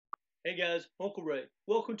Hey guys, Uncle Ray.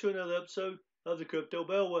 Welcome to another episode of the Crypto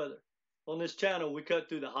Bellwether. On this channel, we cut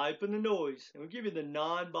through the hype and the noise, and we give you the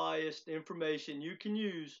non-biased information you can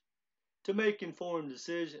use to make informed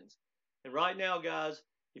decisions. And right now, guys,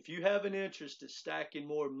 if you have an interest in stacking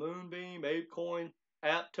more Moonbeam, ApeCoin,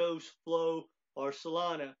 Aptos, Flow, or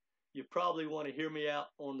Solana, you probably want to hear me out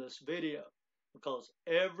on this video because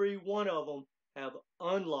every one of them have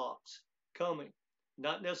unlocks coming.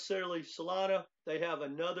 Not necessarily Solana, they have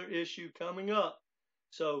another issue coming up.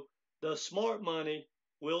 So the smart money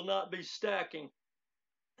will not be stacking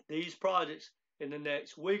these projects in the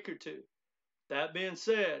next week or two. That being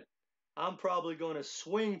said, I'm probably going to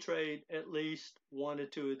swing trade at least one or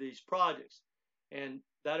two of these projects. And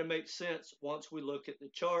that'll make sense once we look at the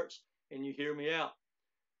charts and you hear me out.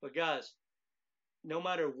 But guys, no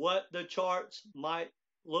matter what the charts might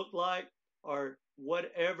look like or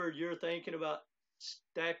whatever you're thinking about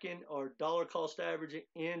stacking or dollar cost averaging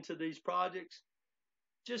into these projects,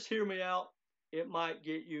 just hear me out. It might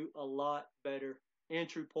get you a lot better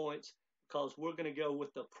entry points because we're going to go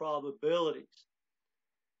with the probabilities.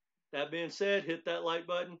 That being said, hit that like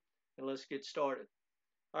button and let's get started.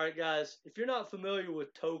 All right, guys, if you're not familiar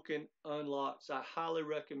with token unlocks, I highly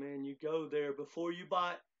recommend you go there before you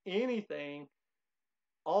buy anything,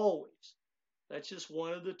 always. That's just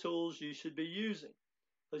one of the tools you should be using.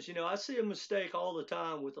 Because, I see a mistake all the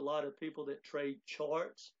time with a lot of people that trade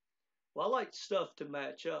charts. Well, I like stuff to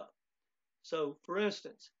match up. So, for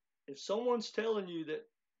instance, if someone's telling you that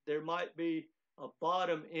there might be a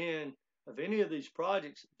bottom end of any of these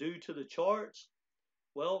projects due to the charts,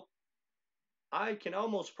 well, I can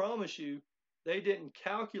almost promise you they didn't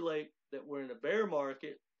calculate that we're in a bear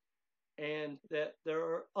market and that there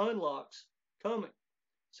are unlocks coming.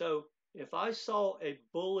 So if I saw a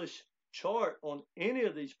bullish chart on any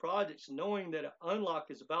of these projects, knowing that an unlock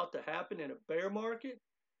is about to happen in a bear market,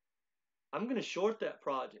 I'm going to short that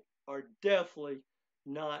project or definitely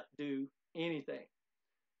not do anything.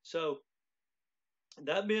 So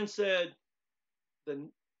that being said, the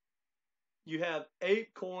you have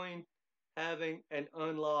ApeCoin having an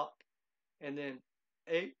unlock, and then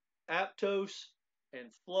Aptos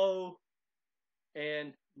and Flow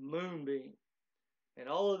and Moonbeam. And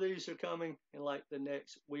all of these are coming in like the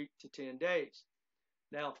next week to 10 days.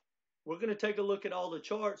 Now, we're going to take a look at all the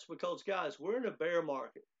charts because, guys, we're in a bear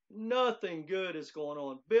market. Nothing good is going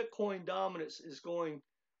on. Bitcoin dominance is going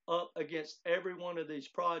up against every one of these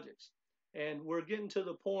projects. And we're getting to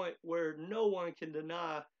the point where no one can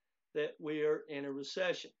deny that we are in a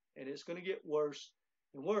recession. And it's going to get worse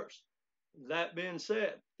and worse. That being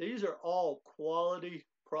said, these are all quality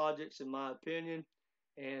projects, in my opinion.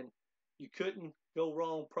 And you couldn't go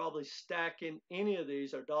wrong probably stacking any of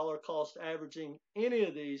these or dollar cost averaging any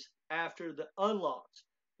of these after the unlocks,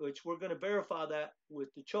 which we're going to verify that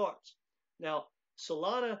with the charts. Now,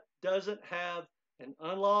 Solana doesn't have an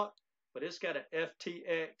unlock, but it's got an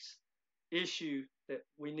FTX issue that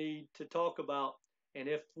we need to talk about. And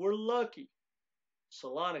if we're lucky,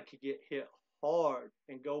 Solana could get hit hard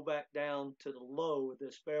and go back down to the low of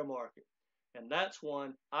this bear market. And that's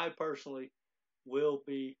one I personally will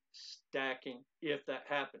be stacking if that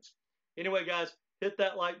happens. Anyway, guys, hit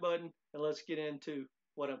that like button and let's get into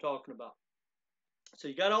what I'm talking about. So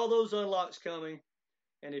you got all those unlocks coming.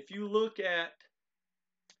 And if you look at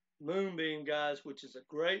Moonbeam, guys, which is a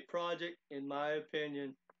great project in my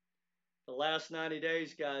opinion, the last 90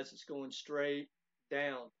 days, guys, it's going straight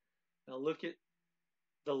down. Now look at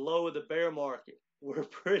the low of the bear market. We're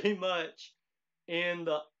pretty much in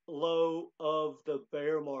the low of the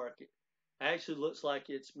bear market. Actually looks like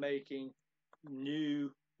it's making new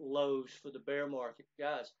lows for the bear market.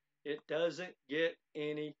 Guys, it doesn't get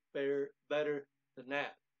any better than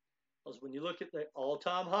that. Because when you look at the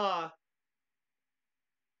all-time high,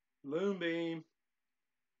 Moonbeam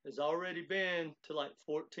has already been to like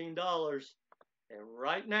 $14. And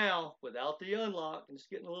right now, without the unlock, and it's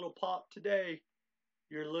getting a little pop today,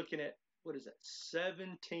 you're looking at, what is that,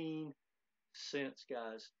 17 cents,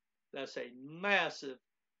 guys. That's a massive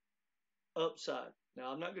upside. Now,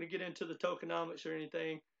 I'm not going to get into the tokenomics or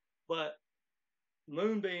anything, but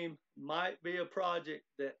Moonbeam might be a project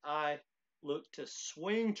that I look to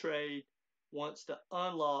swing trade once the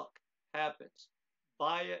unlock happens.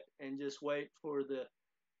 Buy it and just wait for the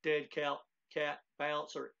dead cat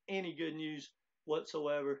bounce or any good news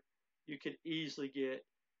whatsoever. You could easily get,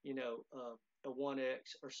 a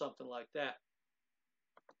 1x or something like that.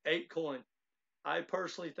 ApeCoin. I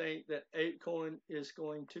personally think that ApeCoin is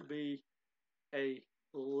going to be a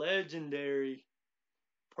legendary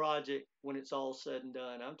project when it's all said and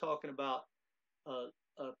done. I'm talking about a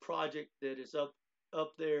project that is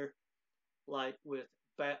up there like with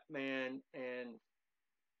Batman and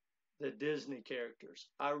the Disney characters.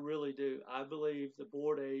 I really do. I believe the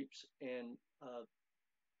Bored Apes and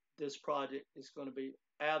this project is going to be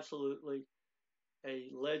absolutely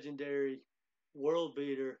a legendary world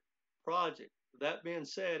beater project. That being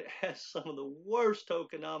said, it has some of the worst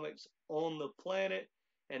tokenomics on the planet,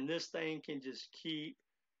 and this thing can just keep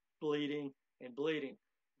bleeding and bleeding.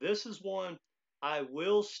 This is one I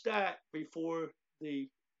will stack before the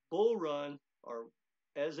bull run, or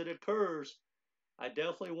as it occurs. I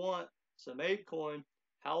definitely want some ApeCoin.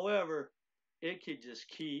 However, it could just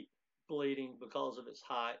keep bleeding because of its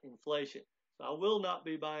high inflation. So I will not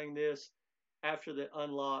be buying this after the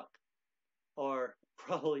unlock or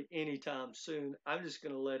probably anytime soon. I'm just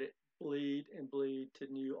going to let it bleed and bleed to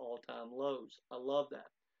new all-time lows. I love that.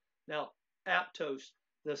 Now, Aptos,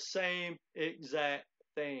 the same exact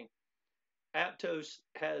thing. Aptos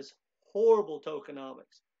has horrible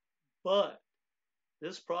tokenomics, but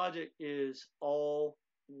this project is all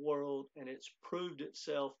world and it's proved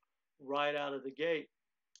itself right out of the gate.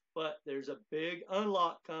 But there's a big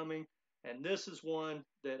unlock coming, and this is one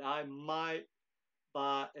that I might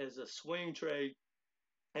buy as a swing trade.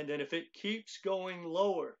 And then if it keeps going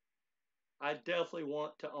lower, I definitely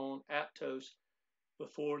want to own Aptos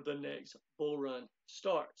before the next bull run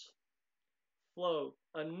starts. Flow,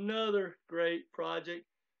 another great project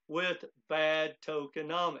with bad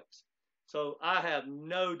tokenomics. So I have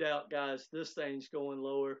no doubt, guys, this thing's going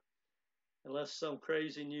lower unless some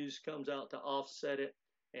crazy news comes out to offset it.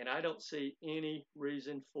 And I don't see any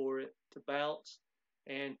reason for it to bounce.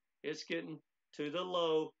 And it's getting to the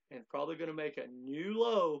low and probably going to make a new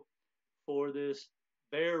low for this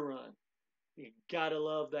bear run. You gotta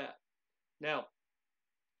love that. Now,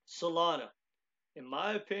 Solana, in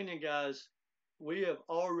my opinion, guys, we have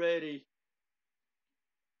already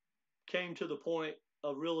came to the point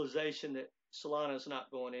of realization that Solana is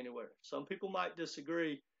not going anywhere. Some people might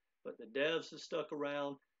disagree, but the devs have stuck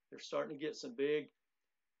around. They're starting to get some big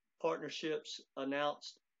partnerships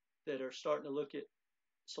announced that are starting to look at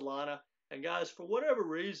Solana. And guys, for whatever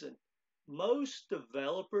reason, most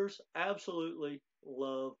developers absolutely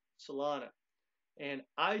love Solana. And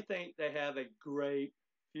I think they have a great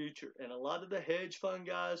future. And a lot of the hedge fund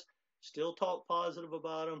guys still talk positive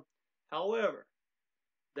about them. However,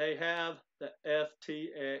 they have the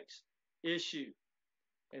FTX issue.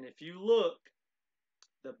 And if you look,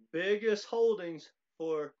 the biggest holdings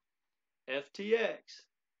for FTX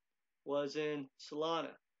was in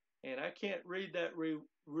Solana. And I can't read that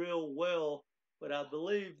real well, but I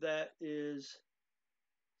believe that is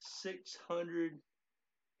 $686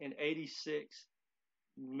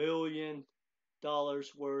 million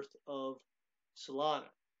worth of Solana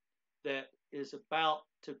that is about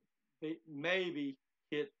to maybe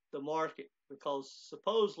hit the market, because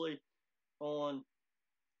supposedly on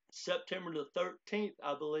September the 13th,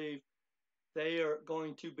 I believe, they are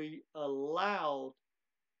going to be allowed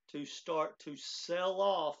to start to sell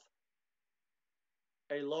off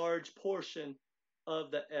a large portion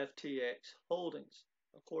of the FTX holdings,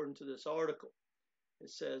 according to this article. It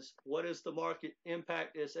says, what is the market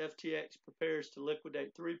impact as FTX prepares to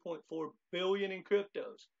liquidate 3.4 billion in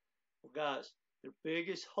cryptos? Well, guys, their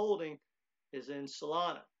biggest holding is in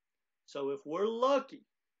Solana. So if we're lucky,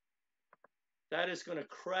 that is going to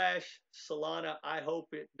crash Solana. I hope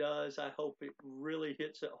it does. I hope it really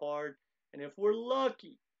hits it hard. And if we're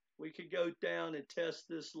lucky, we could go down and test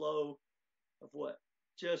this low of what?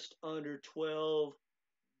 Just under $12.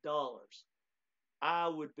 I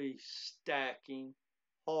would be stacking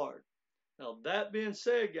hard. Now, that being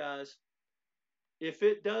said, guys, if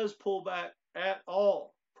it does pull back at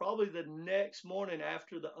all, probably the next morning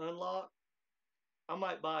after the unlock, I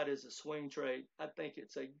might buy it as a swing trade. I think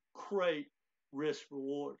it's a great risk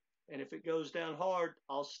reward. And if it goes down hard,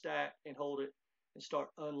 I'll stack and hold it and start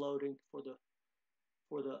unloading for the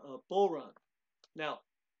bull run. Now,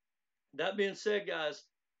 that being said, guys,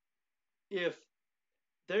 if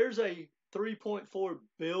there's a $3.4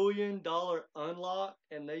 billion unlock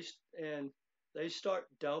and they start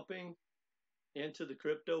dumping into the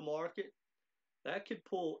crypto market, that could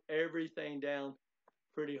pull everything down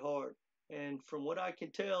pretty hard. And from what I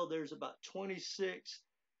can tell, there's about 26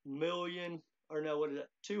 million, or no, what is that?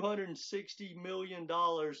 $260 million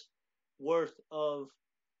worth of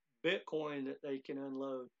Bitcoin that they can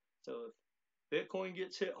unload. So if Bitcoin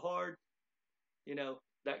gets hit hard, you know,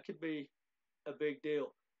 that could be a big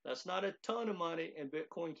deal. That's not a ton of money, and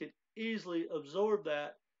Bitcoin could easily absorb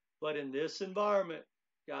that. But in this environment,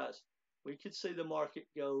 guys, we could see the market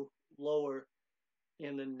go lower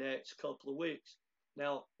in the next couple of weeks.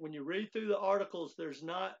 Now, when you read through the articles, there's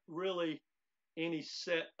not really any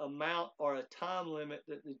set amount or a time limit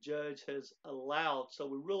that the judge has allowed. So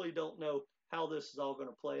we really don't know how this is all going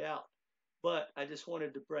to play out. But I just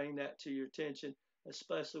wanted to bring that to your attention,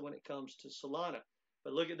 especially when it comes to Solana.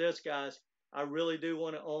 But look at this, guys. I really do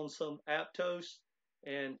want to own some Aptos,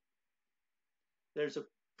 and there's a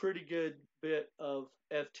pretty good bit of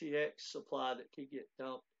FTX supply that could get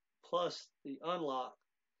dumped. Plus the unlock,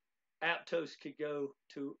 Aptos could go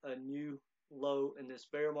to a new low in this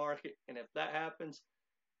bear market. And if that happens,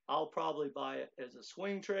 I'll probably buy it as a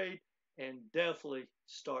swing trade and definitely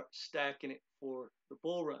start stacking it for the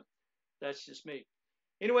bull run. That's just me.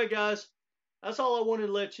 Anyway, guys, that's all I wanted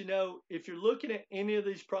to let you know. If you're looking at any of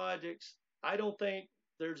these projects, I don't think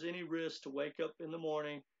there's any risk to wake up in the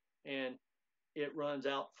morning and it runs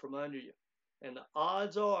out from under you. And the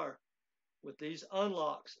odds are, with these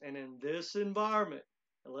unlocks and in this environment,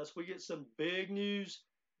 unless we get some big news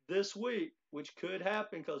this week, which could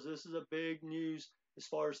happen because this is a big news as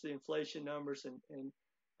far as the inflation numbers and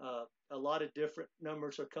a lot of different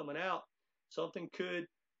numbers are coming out, something could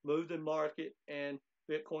move the market and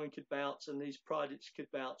Bitcoin could bounce and these projects could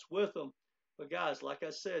bounce with them. But guys, like I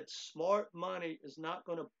said, smart money is not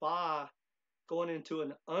going to buy going into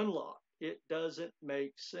an unlock. It doesn't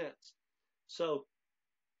make sense. So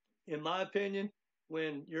in my opinion,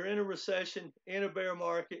 when you're in a recession, in a bear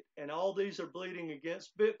market, and all these are bleeding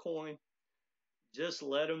against Bitcoin, just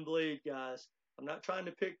let them bleed, guys. I'm not trying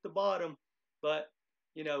to pick the bottom, but,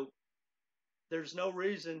 you know, there's no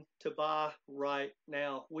reason to buy right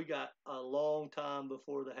now. We got a long time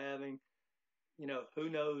before the halving. You know, who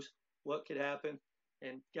knows what could happen.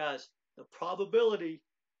 And guys, the probability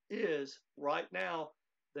is right now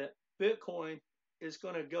that Bitcoin is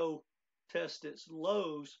going to go test its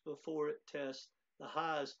lows before it tests the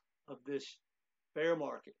highs of this bear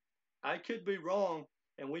market. I could be wrong,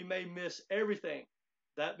 and we may miss everything.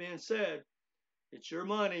 That being said, it's your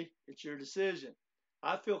money, it's your decision.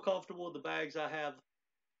 I feel comfortable with the bags I have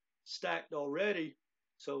stacked already,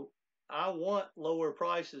 so I want lower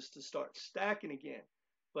prices to start stacking again.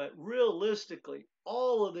 But realistically,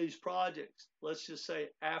 all of these projects, let's just say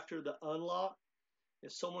after the unlock,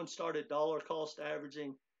 if someone started dollar cost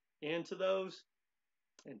averaging into those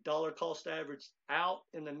and dollar cost average out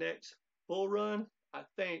in the next bull run, I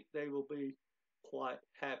think they will be quite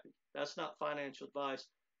happy. That's not financial advice,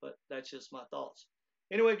 but that's just my thoughts.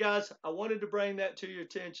 Anyway, guys, I wanted to bring that to your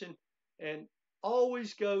attention, and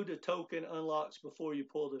always go to token unlocks before you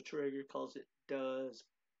pull the trigger because it does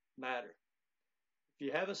matter. If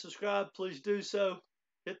you haven't subscribed, please do so.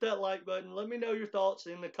 Hit that like button. Let me know your thoughts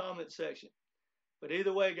in the comment section. But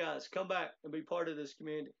either way, guys, come back and be part of this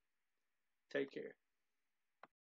community. Take care.